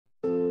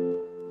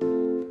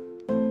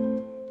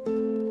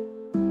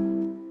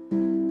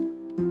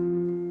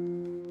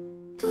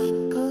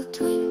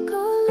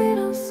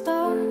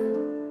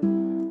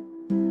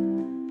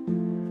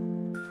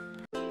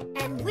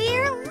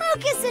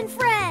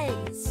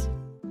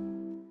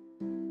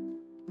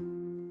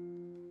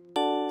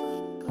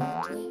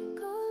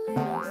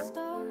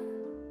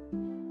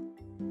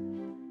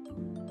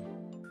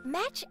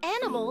Match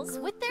animals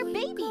with their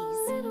babies.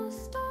 Little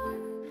star,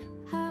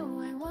 how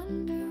I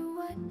wonder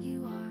what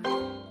you are.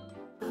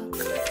 Up above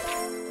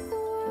the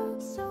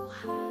world so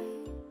high,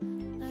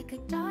 like a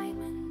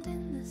diamond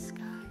in the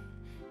sky.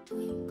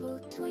 Twinkle,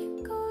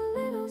 twinkle,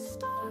 little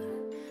star,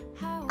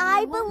 how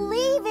I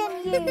believe in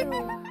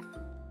you. are.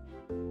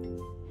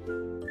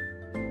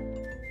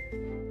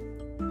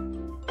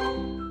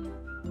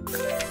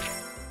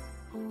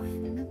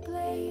 When the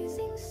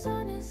blazing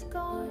sun is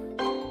gone,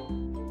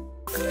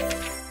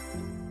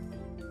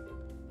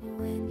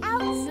 when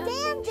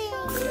Outstanding!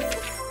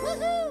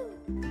 Woohoo!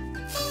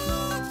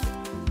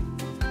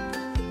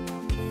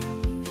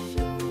 you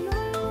show your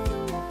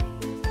little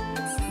light,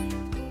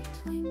 twinkle,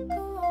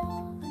 twinkle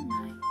all the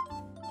night.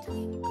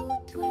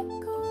 Twinkle,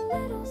 twinkle,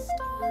 little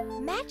star,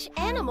 Match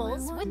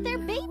animals with their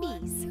wonder what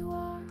babies. you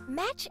are.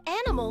 Match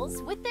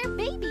animals with their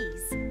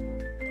babies.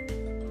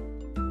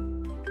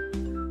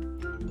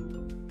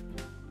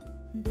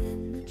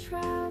 Then the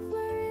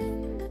traveler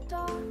in the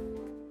dark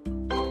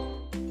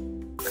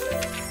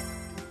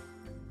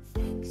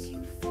thanks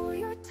you for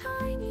your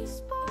tiny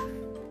spark.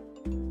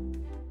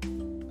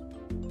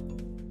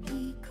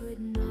 He could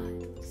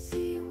not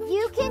see which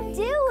You can way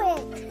do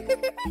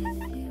it!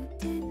 if you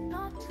did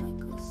not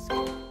twinkle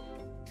so.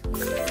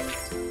 Twinkle,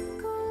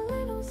 twinkle,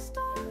 little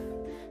star,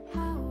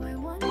 how I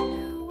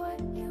wonder what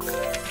you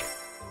are.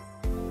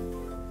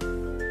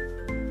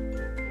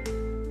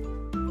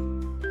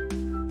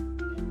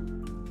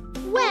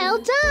 Well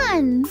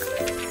done!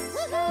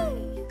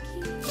 Woohoo! You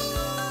keep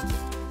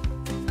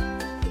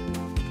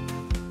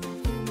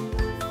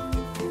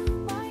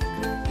through my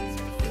curtains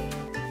peep.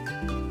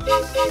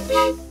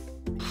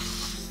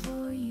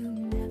 For you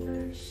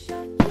never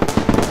shut your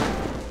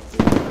eyes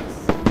till the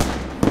sun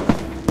is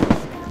in the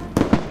sky.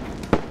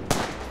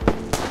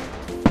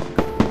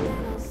 Twinkle,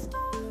 little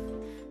star,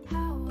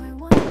 how I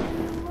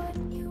wonder what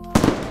you are.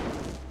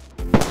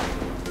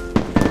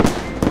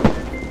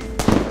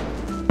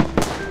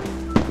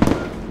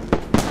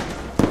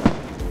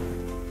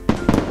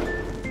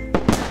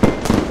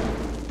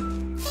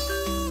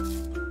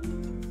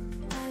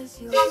 As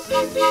your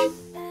bright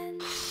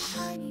and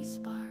tiny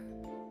spark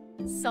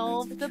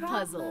Solve lights the a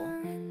puzzle.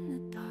 traveler in the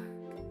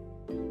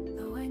dark.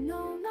 Though I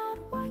know not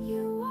what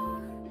you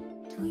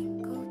are,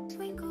 twinkle,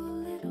 twinkle,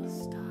 little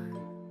star.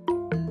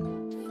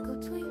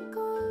 Twinkle,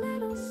 twinkle,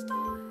 little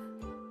star,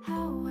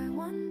 how I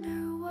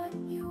wonder what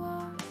you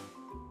are.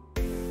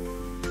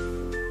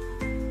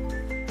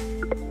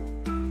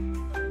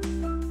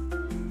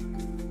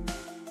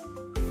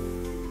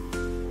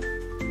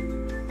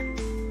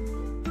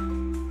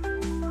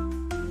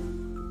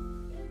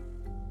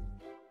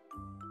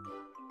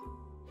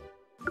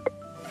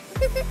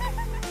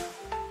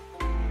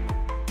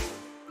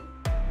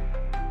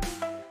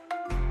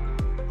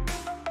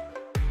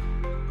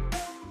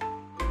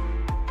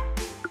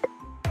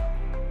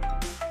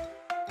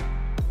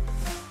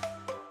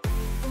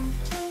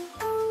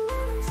 Twinkle,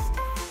 little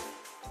star,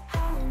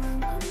 how I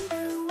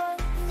wonder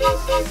what you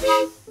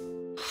are.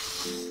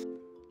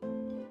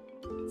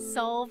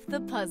 Solve the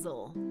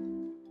puzzle.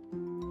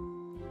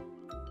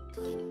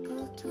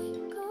 Twinkle,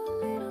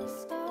 twinkle, little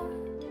star.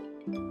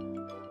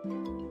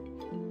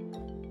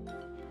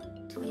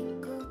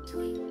 Twinkle,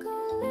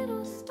 twinkle,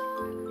 little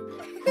star.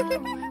 How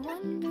I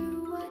wonder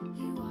what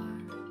you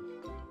are.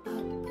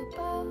 Up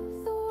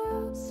above the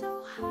world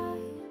so high,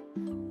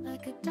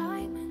 like a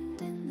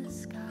diamond in the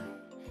sky.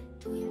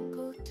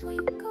 Twinkle,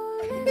 twinkle,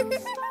 little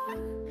star.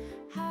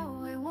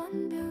 How I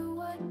wonder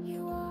what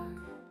you are.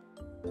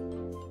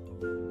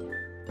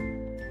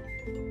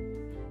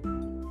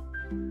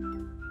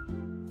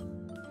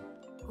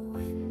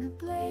 When the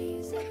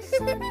blazing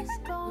sun is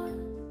gone,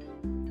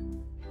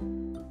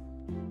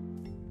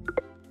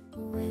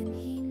 when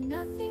he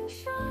nothing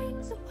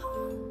shines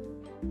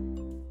upon,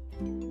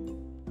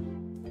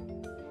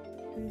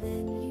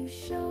 then you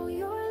show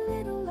your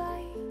little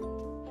light.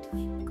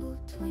 Twinkle,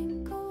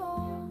 twinkle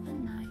all the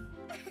night.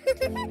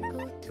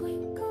 Twinkle,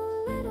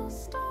 twinkle, little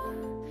star,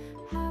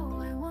 how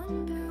I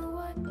wonder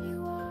what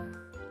you are.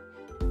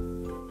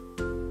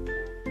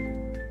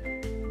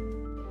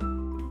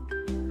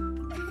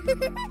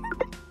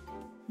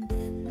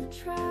 Then the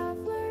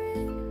traveler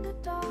in the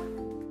dark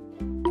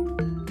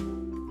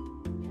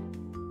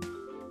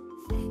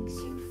thanks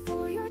you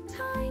for your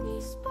tiny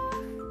spark.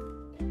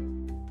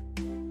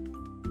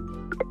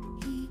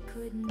 He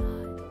could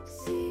not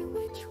see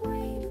which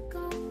way to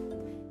go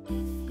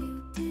if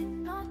you did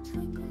not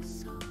twinkle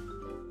so.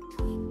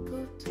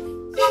 Twinkle,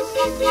 twinkle,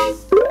 little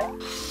star,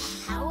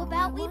 How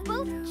about we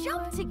both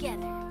jump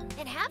together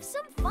and have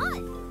some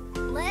fun?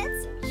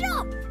 Let's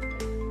jump!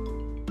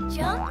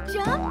 Jump,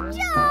 jump,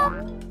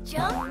 jump!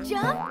 Jump,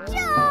 jump,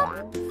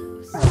 jump!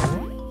 blue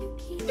sky you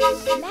keep.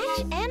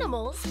 Match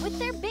animals with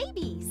their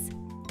babies.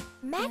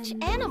 Match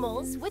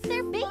animals with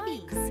their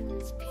babies.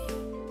 Curtains peep.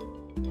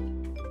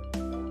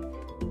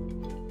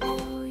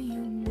 For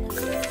you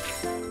never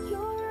shut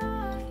your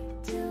eye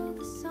till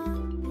the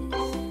sun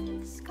is in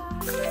the sky.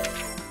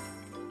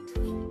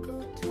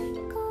 Twinkle,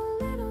 twinkle,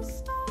 little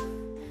star,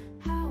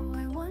 how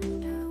I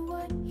wonder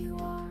what you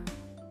are.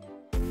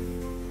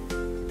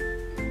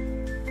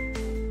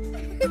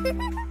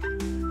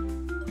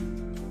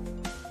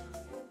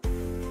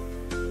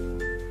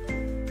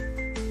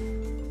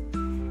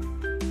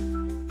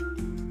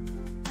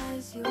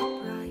 As your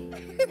bright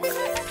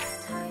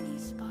tiny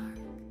spark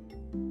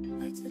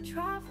lights the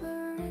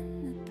traveler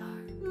in the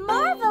dark.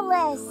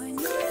 Marvelous! When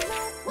you're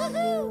not what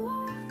you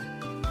are,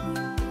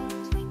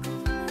 twinkle,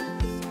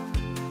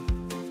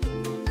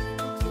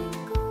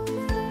 twinkle,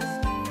 little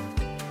star.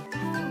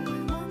 How I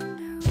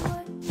wonder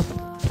what you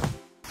are.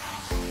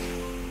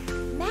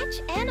 Match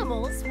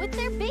animals with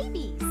their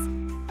babies.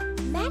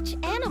 Match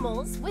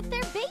animals with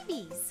their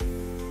babies.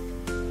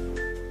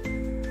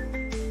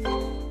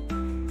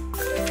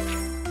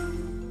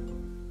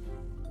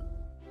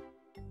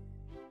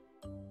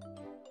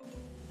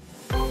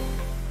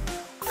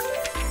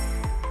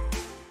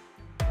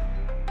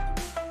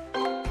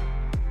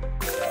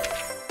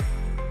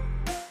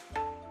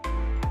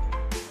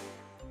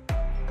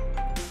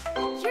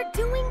 You're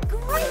doing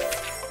great!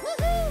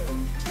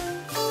 Woohoo!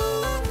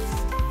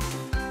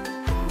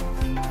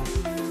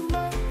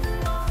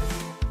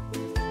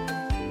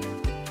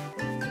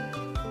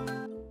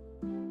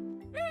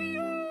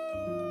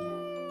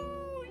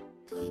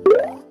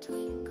 Twinkle,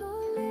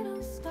 twinkle,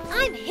 little star.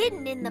 I'm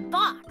hidden in the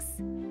box.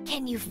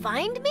 Can you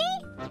find me?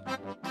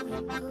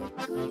 Twinkle,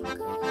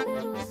 twinkle,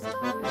 little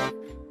star.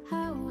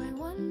 How I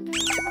wonder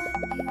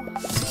what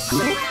you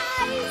are.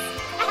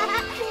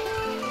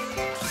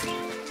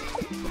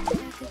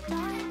 Like a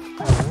diamond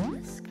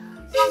in the sky.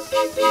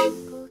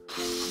 Twinkle,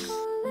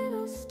 twinkle,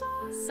 little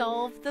star.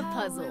 Solve the How I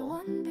puzzle.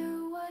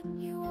 wonder what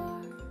you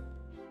are.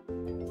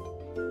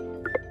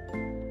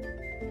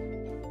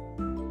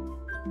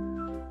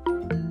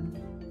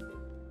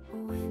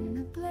 When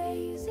the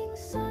blazing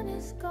sun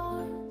is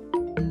gone,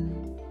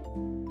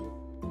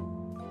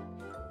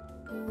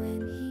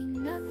 when he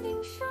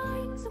nothing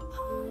shines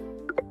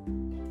upon,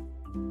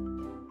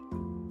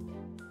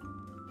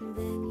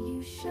 then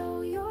you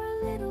show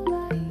your little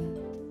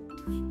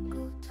light.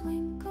 Twinkle,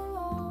 twinkle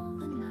all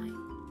the night.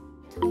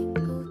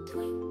 Twinkle,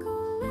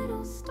 twinkle,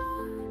 little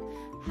star.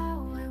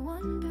 How I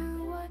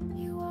wonder what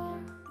you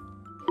are.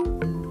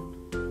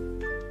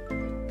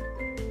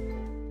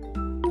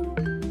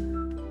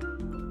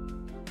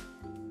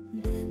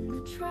 Then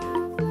the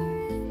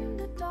traveler in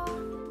the dark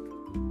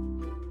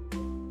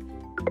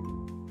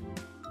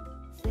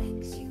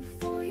thanks you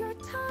for your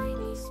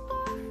tiny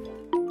spark.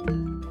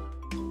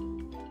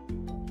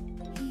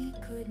 He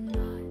could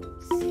not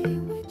see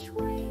which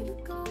way to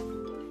go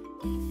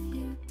if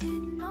you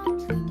did not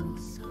twinkle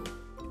so.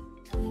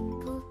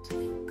 Twinkle,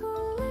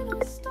 twinkle,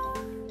 little star.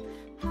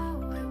 How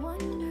I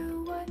wonder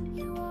what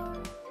you are.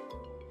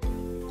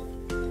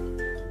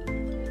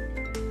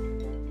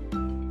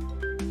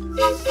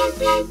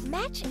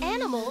 Match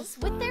animals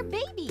with their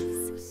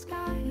babies.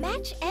 Sky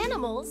Match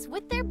animals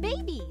with their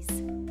babies.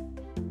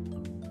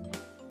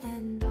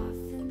 and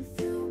often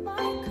through my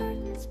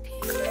curtains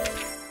peer.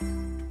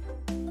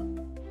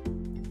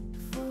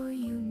 For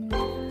you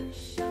never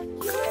shut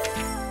your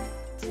eye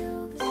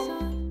till the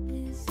sun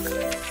is in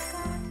the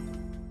sky.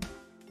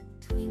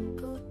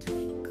 Twinkle,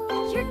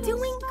 twinkle, You're little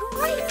doing star.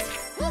 great!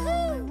 I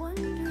Woohoo!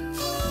 wonder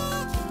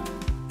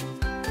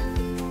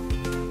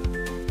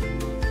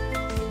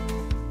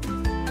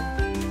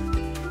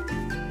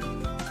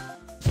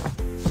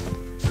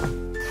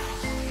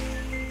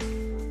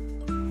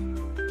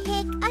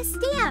Pick a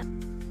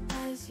stamp.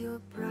 as your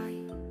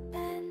bright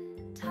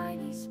and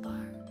tiny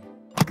spark.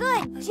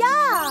 Good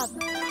job!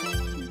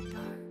 In the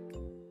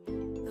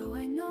dark, though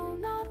I know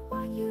not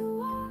what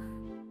you are.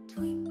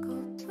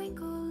 Twinkle,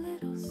 twinkle,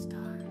 little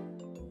star.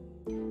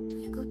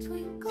 Twinkle,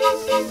 twinkle,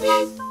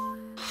 little star.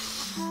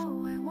 How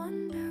I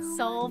wonder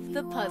Solve what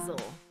the you puzzle.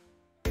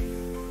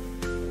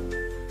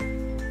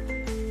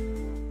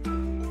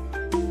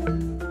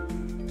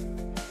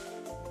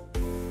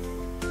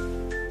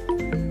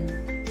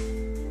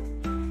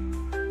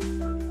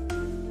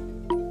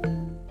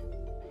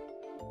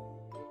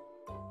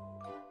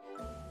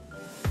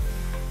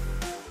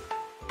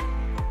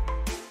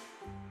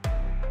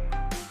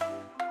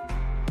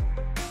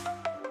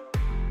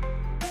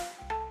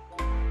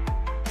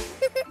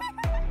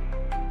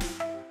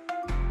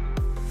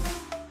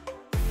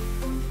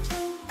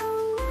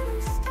 Twinkle,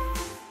 little star.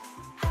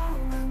 How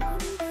I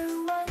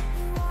wonder what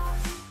you are.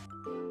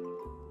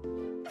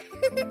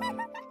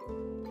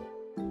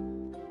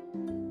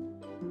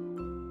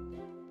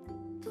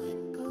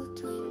 Twinkle,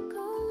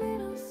 twinkle,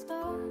 little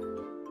star.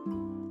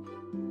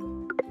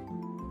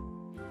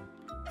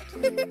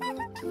 Twinkle,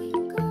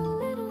 twinkle,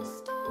 little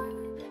star.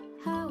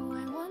 How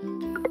I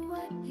wonder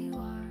what you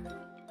are.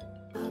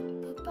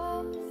 Up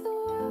above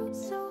the world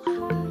so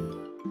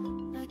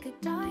high, like a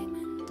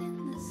diamond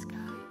in the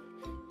sky.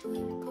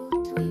 Twinkle,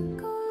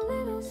 twinkle,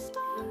 little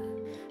star.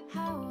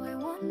 How I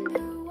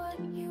wonder what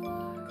you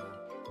are.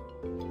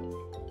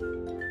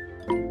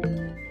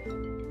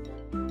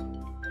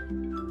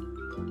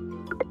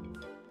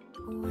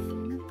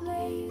 When the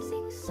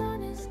blazing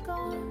sun is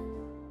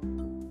gone,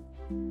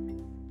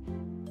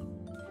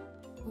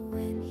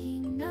 when he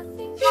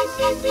nothing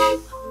shines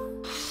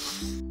upon,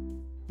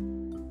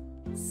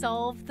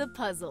 Solve the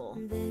puzzle.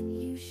 Then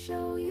you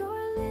show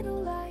your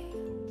little light.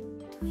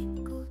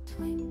 Twinkle,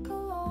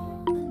 twinkle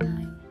all the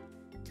night.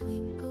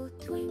 Twinkle,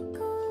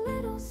 twinkle,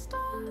 little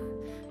star.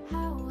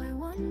 How I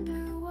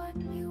wonder what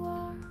you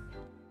are.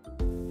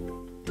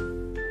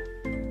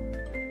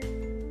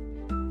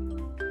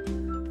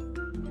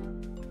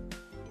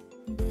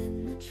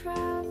 Then the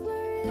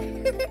traveler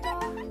in the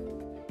dark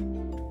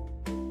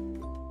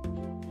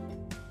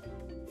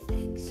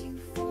thanks you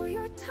for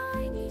your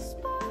tiny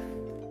spark.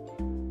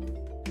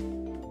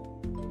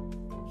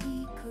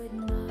 He could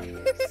not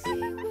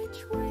see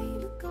which way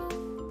to go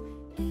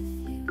if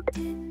you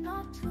did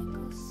not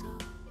twinkle so.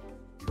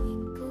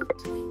 Twinkle,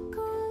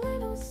 twinkle,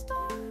 little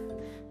star,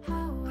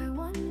 how I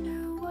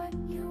wonder what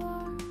you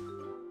are.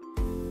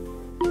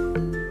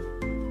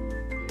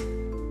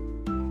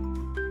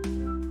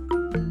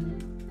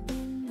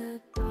 In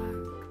the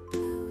dark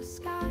blue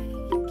sky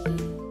you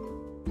keep,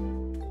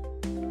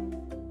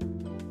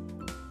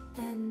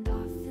 and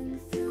often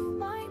through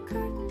my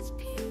curtains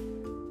peep,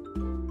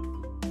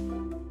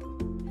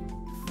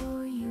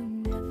 for you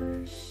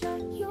never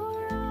shut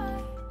your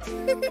eye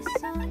till the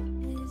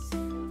sun is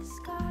in the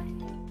sky.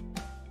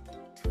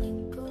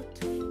 Twinkle,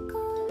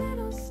 twinkle,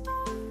 little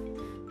star,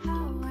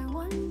 how I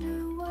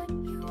wonder what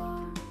you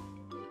are.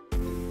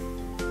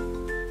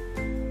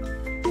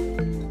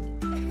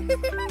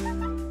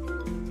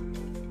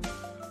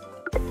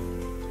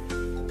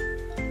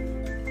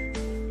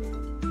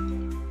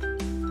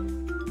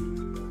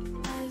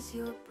 As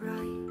your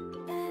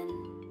bright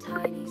and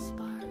tiny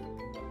spark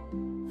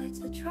lights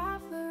the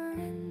traveler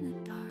in the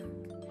dark,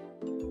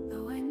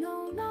 though I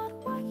know not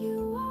what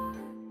you are.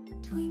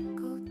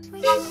 Twinkle,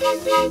 twinkle,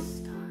 little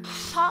star.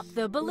 Pop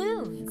the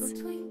balloons.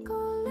 Twinkle,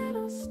 twinkle,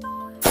 little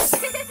star. How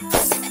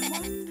I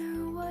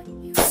wonder what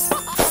you are.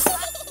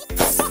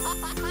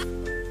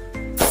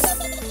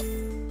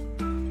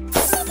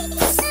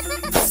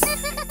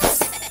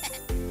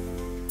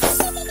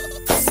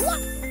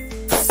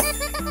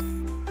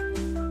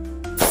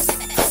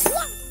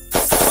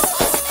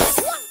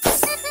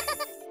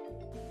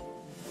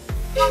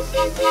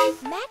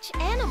 Match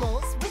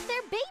animals with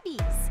their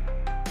babies.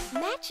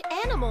 Match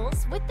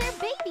animals with their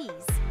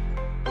babies.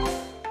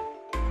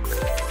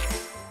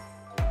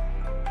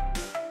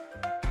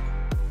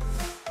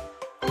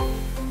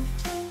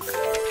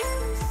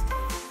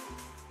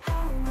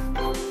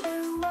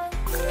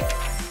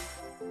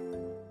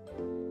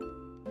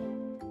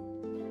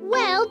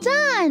 Well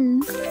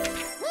done!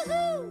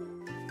 Woohoo!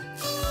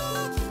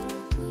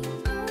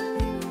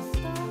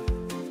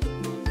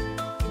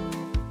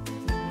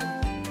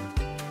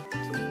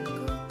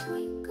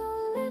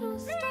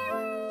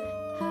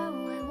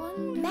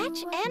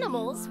 Match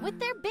animals with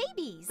their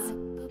babies.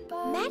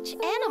 Match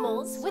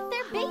animals with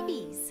their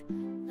babies.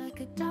 Like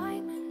a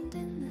diamond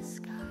in the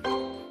sky.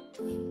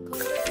 Twinkle,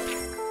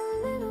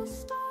 twinkle, little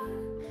star.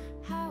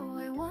 How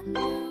I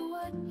wonder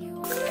what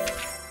you are.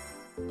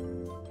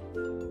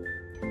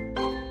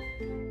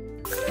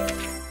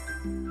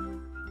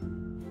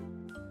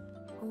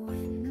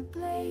 When the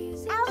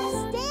blazing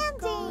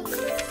Outstanding!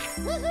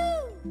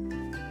 Woohoo!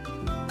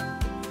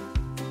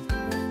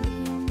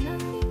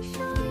 nothing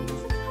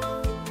shines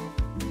upon,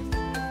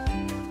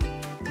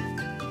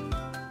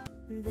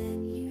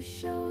 then you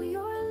show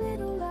your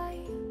little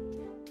light.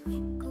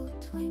 Twinkle,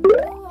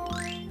 twinkle all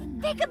the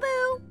night.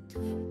 Peekaboo!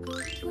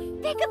 Twinkle,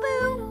 twinkle,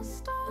 Peekaboo! little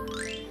star.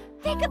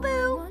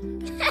 Peekaboo!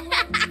 Wonder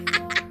what you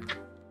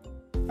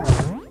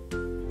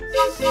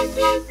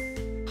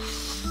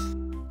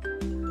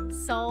are.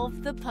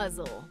 Solve the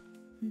puzzle.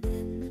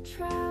 Then the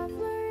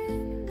traveler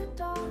in the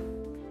dark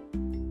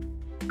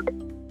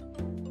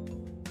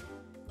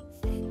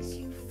thanks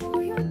you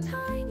for your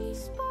tiny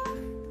spark.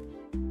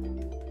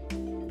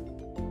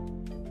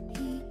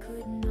 He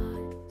could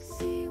not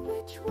see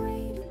which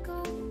way to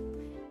go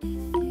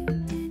if you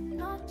did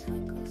not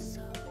twinkle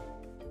so.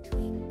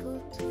 Twinkle,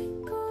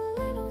 twinkle,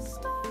 little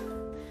star,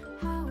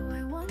 how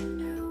I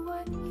wonder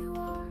what you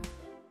are.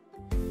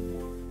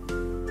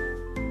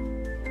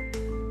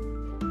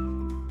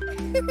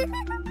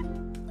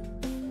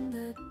 In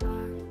the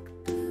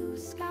dark blue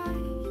sky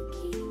you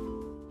keep,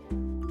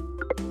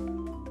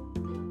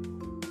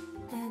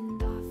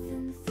 and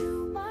often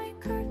through my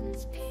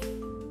curtains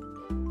peep,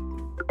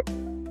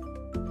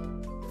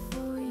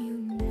 for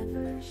you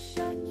never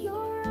shut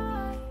your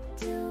eye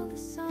till the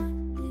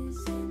sun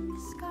is in the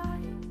sky.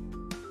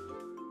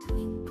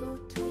 Twinkle,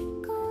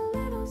 twinkle,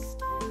 little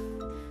star,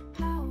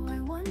 how I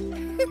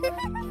wonder what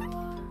you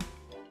are.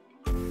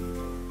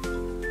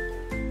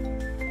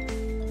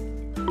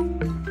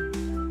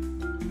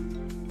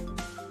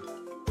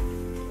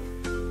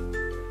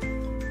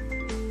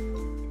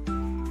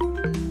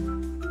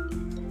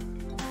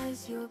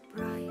 As your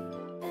bright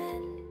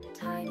and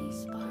tiny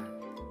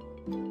spark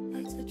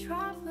lights the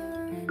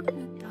traveler in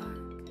the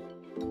dark,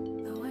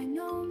 though I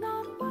know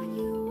not what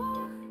you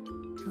are.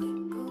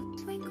 Twinkle,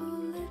 twinkle,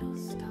 little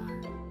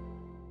star.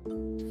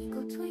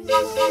 Twinkle,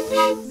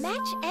 twinkle.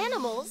 Match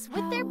animals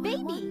with their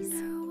babies.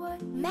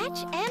 Match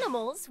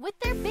animals with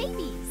their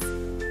babies.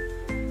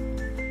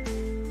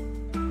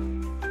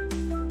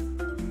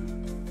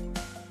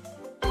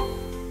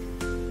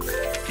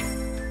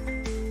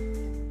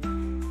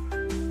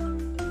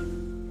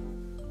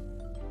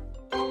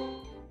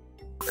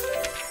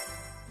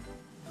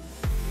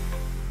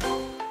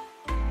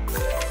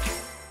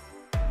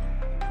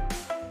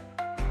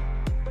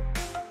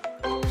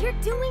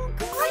 doing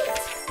great!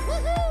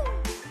 Woohoo!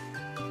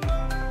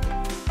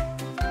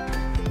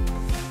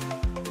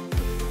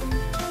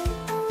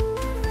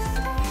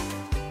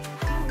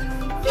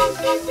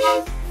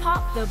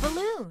 Pop the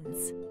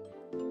balloons.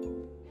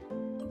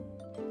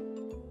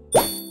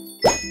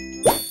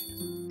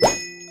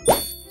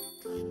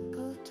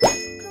 Twinkle,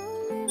 twinkle,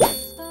 little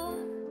star.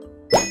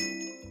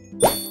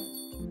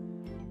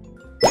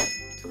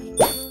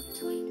 Twinkle,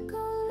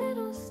 twinkle,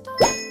 little star.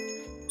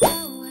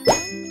 How I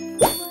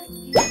wonder what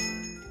you are.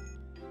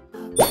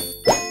 Up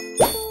above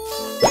the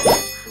world so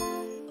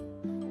high,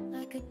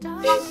 like a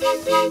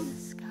diamond in the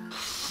sky.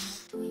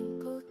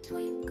 Twinkle,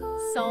 twinkle,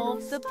 Solve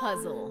little the star.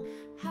 puzzle.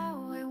 How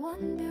I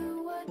wonder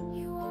what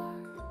you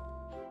are.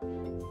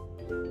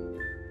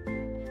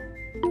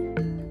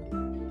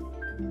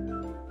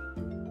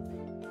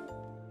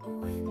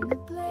 When the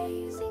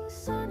blazing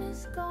sun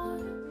is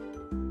gone,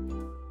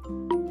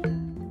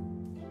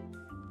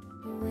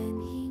 when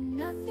he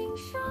nothing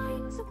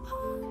shines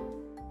upon,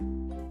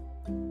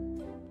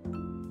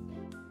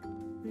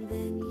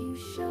 then you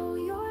show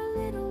your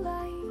little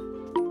light.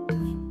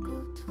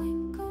 Twinkle,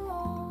 twinkle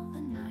all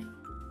the night.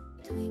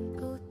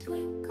 Twinkle,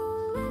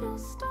 twinkle, little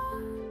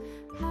star.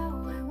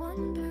 How I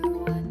wonder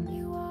what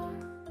you are.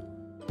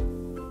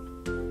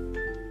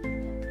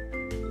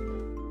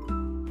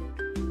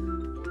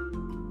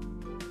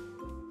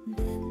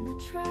 Then the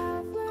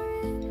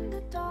traveler in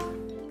the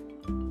dark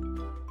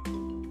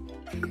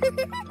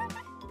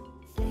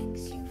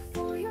thanks you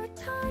for your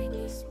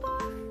tiny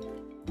spark.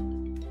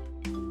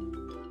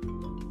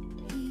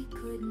 He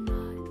could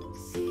not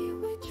see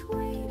which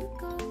way to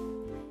go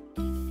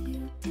if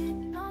you did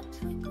not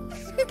twinkle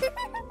so.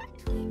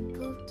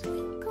 Twinkle,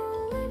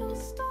 twinkle, little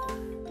star.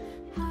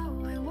 How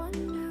I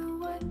wonder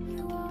what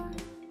you are.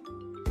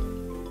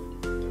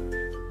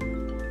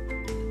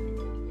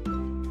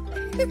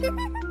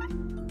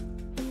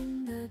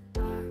 In the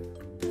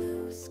dark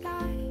blue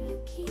sky you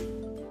keep,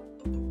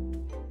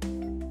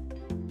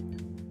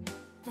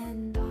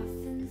 and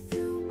often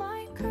through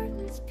my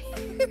curtains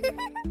peep.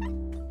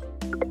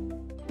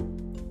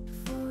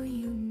 For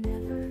you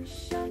never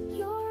shut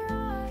your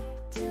eye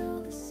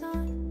till the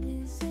sun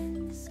is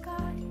in the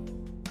sky.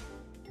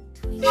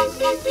 Twinkle,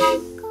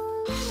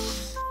 twinkle, little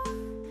star.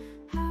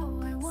 How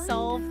I wonder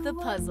Solve the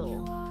what puzzle.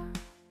 you are.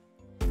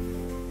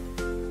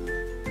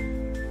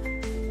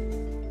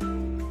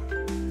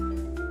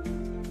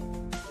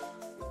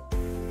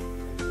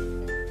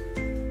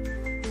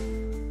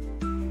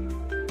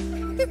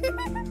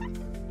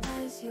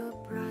 As your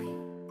bright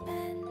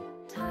and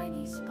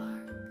tiny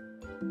spark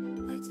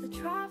lights the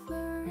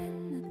traveler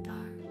in the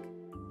dark,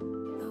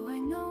 though I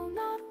know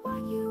not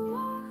what you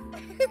are.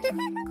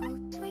 Twinkle,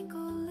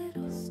 twinkle,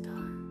 little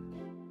star.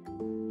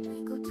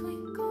 Twinkle,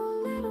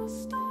 twinkle, little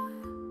star.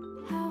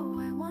 How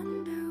I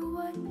wonder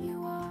what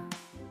you are.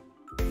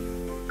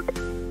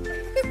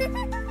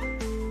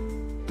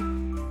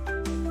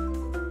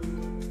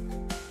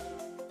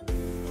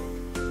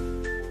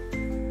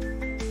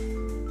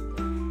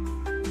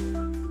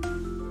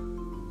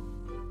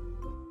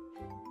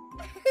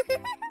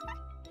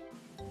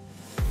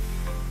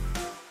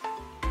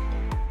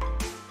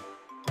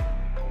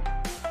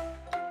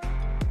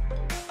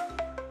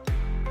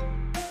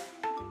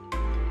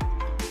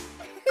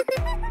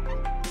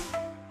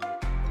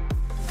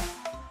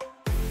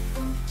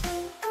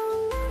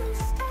 Twinkle, little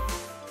star.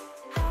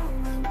 How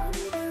I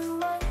wonder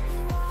what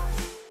you are.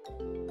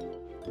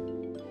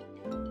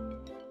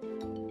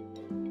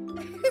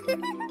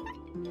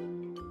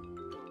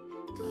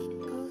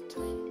 Twinkle,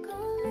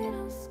 twinkle,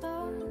 little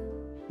star.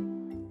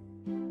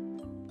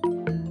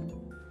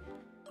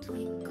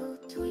 Twinkle,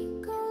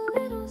 twinkle,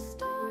 little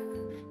star.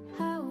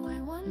 How I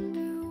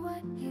wonder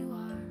what you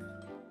are.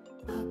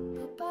 Up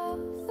above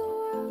the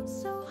world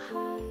so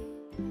high,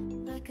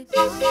 like a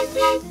diamond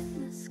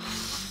in the sky.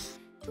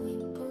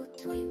 Twinkle,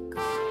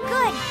 twinkle.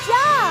 Good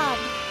job!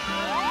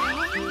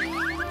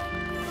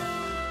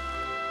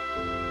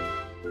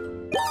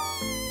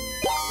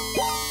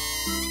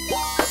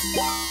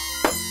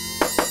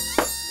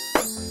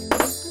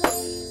 The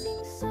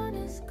blazing sun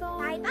is gone.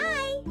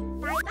 Bye-bye!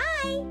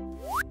 Bye-bye!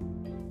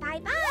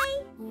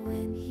 Bye-bye!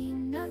 When he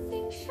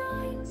nothing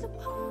shines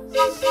upon.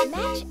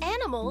 Match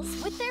animals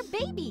with their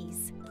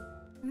babies.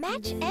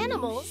 Match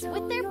animals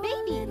with their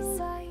babies.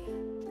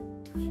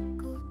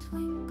 Twinkle,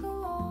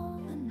 twinkle all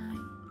the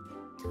night.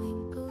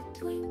 Twinkle,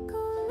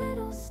 twinkle,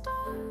 little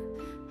star.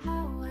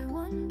 How I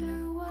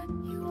wonder what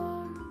you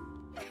are.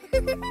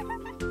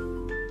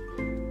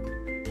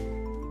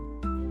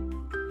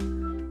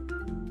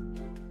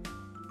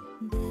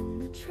 Then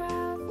the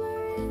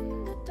traveler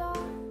in the dark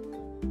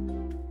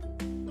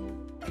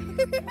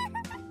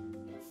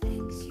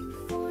thanks you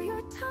for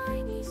your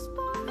tiny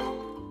spark.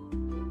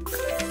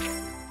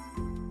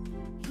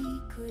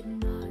 He could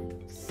not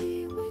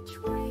see which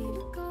way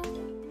to go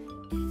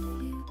if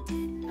you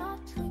did not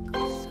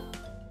twinkle so.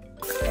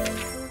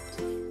 Twinkle,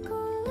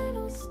 twinkle,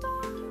 little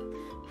star.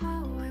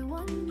 How I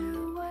wonder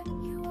what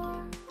you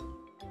are.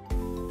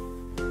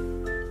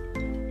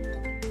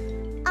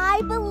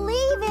 I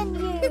believe in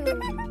you!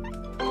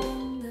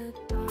 In the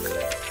dark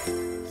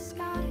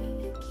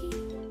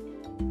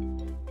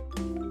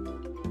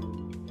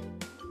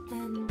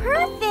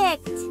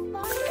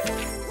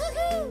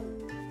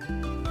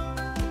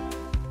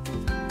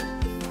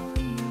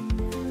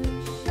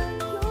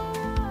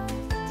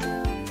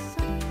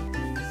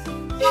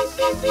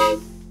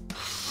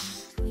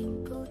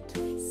Twinkle,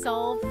 twinkle,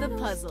 Solve the little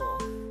puzzle. star,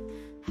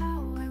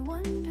 how I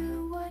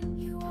wonder what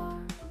you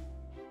are.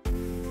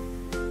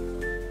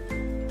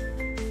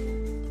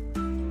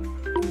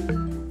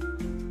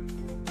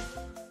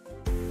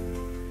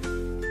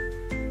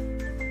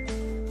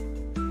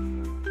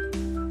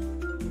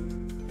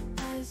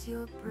 As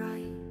your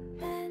bright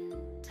and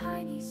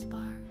tiny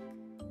spark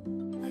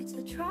lights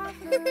the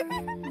traveler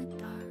in the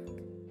dark,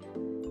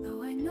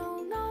 though I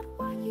know not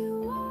what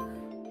you are.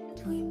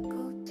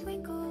 Twinkle,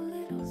 twinkle,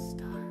 little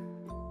star.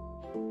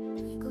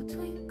 Twinkle,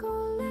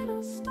 twinkle,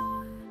 little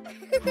star.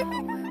 How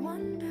I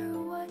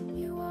wonder what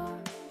you are.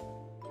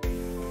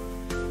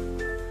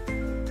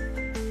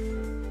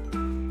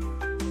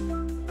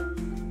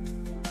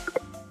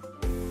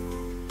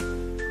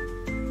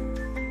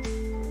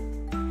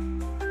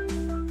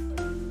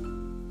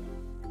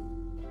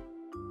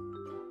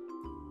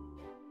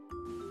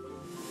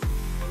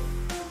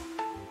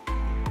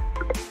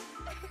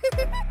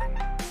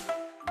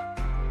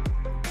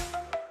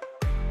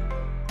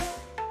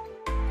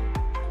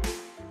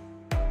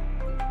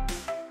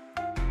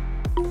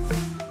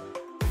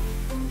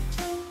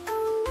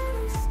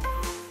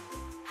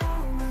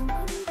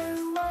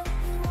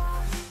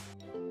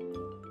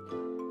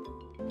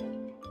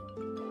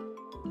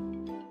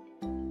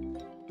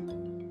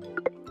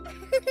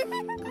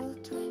 Twinkle,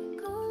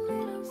 twinkle,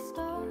 little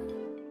star.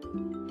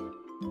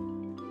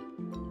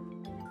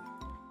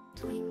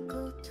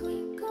 Twinkle,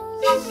 twinkle,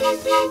 little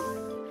star.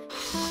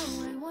 How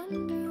I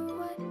wonder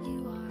what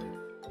you are.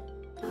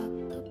 Up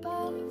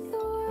above the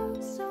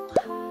world so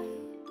high,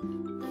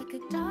 like a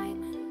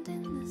diamond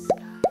in the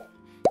sky.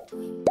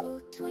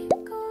 Twinkle,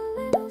 twinkle,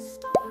 little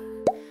star.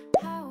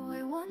 How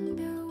I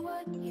wonder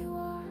what you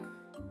are.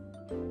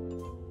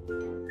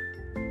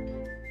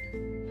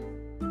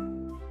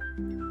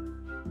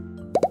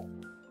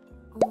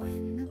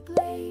 When the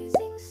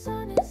blazing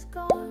sun is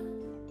gone,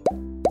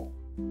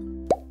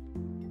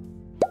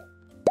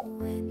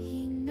 when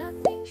he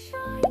nothing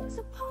shines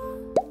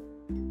upon,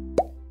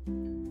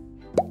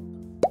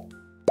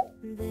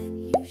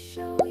 then you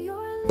show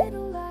your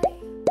little light.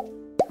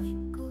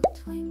 Twinkle,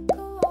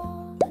 twinkle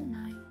all the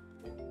night.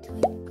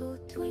 Twinkle,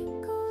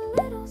 twinkle,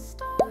 little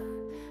star.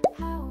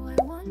 How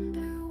I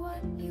wonder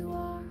what you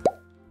are.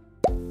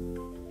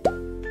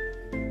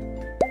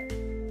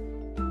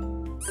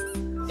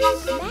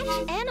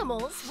 Match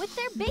animals with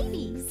their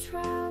babies.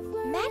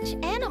 Match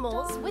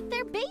animals with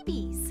their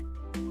babies.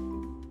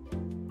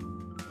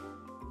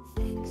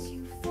 Thanks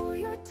you for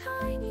your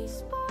tiny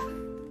spark.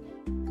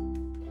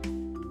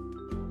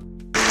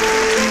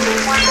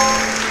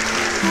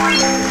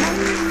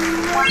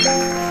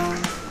 Thank you.